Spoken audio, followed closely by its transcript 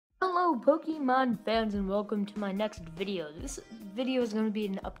Hello Pokemon fans and welcome to my next video. This video is going to be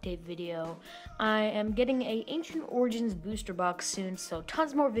an update video. I am getting a Ancient Origins booster box soon, so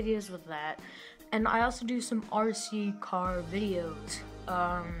tons more videos with that. And I also do some RC car videos.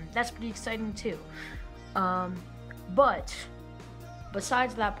 That's pretty exciting too. But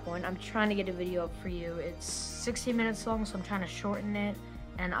besides that point, I'm trying to get a video up for you. It's 60 minutes long, so I'm trying to shorten it.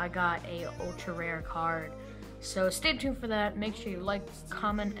 And I got a ultra rare card. So stay tuned for that. Make sure you like,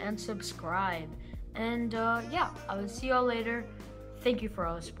 comment, and subscribe. And yeah, I will see y'all later. Thank you for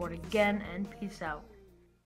all the support again, and peace out.